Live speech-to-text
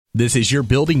This is your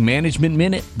Building Management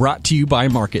Minute, brought to you by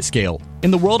MarketScale. In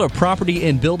the world of property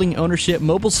and building ownership,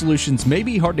 mobile solutions may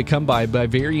be hard to come by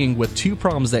varying with two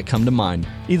problems that come to mind.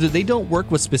 Either they don't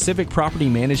work with specific property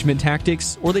management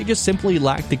tactics, or they just simply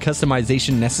lack the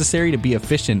customization necessary to be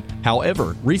efficient.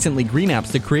 However, recently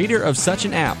GreenApps, the creator of such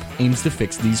an app, aims to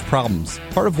fix these problems.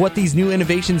 Part of what these new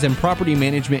innovations in property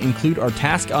management include are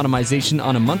task automation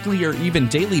on a monthly or even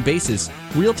daily basis,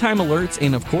 real-time alerts,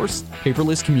 and of course,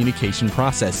 paperless communication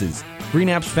processes.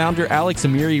 GreenApps founder Alex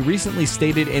Amiri recently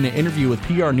stated in an interview with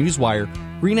PR Newswire,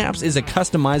 GreenApps is a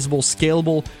customizable,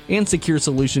 scalable, and secure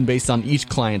solution based on each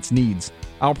client's needs.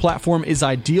 Our platform is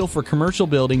ideal for commercial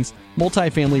buildings,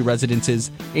 multifamily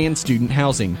residences, and student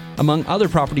housing, among other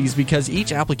properties, because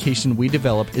each application we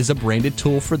develop is a branded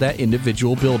tool for that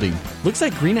individual building. Looks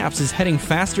like GreenApps is heading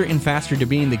faster and faster to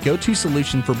being the go-to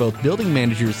solution for both building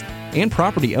managers and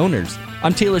property owners.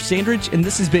 I'm Taylor Sandridge, and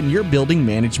this has been your Building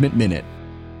Management Minute.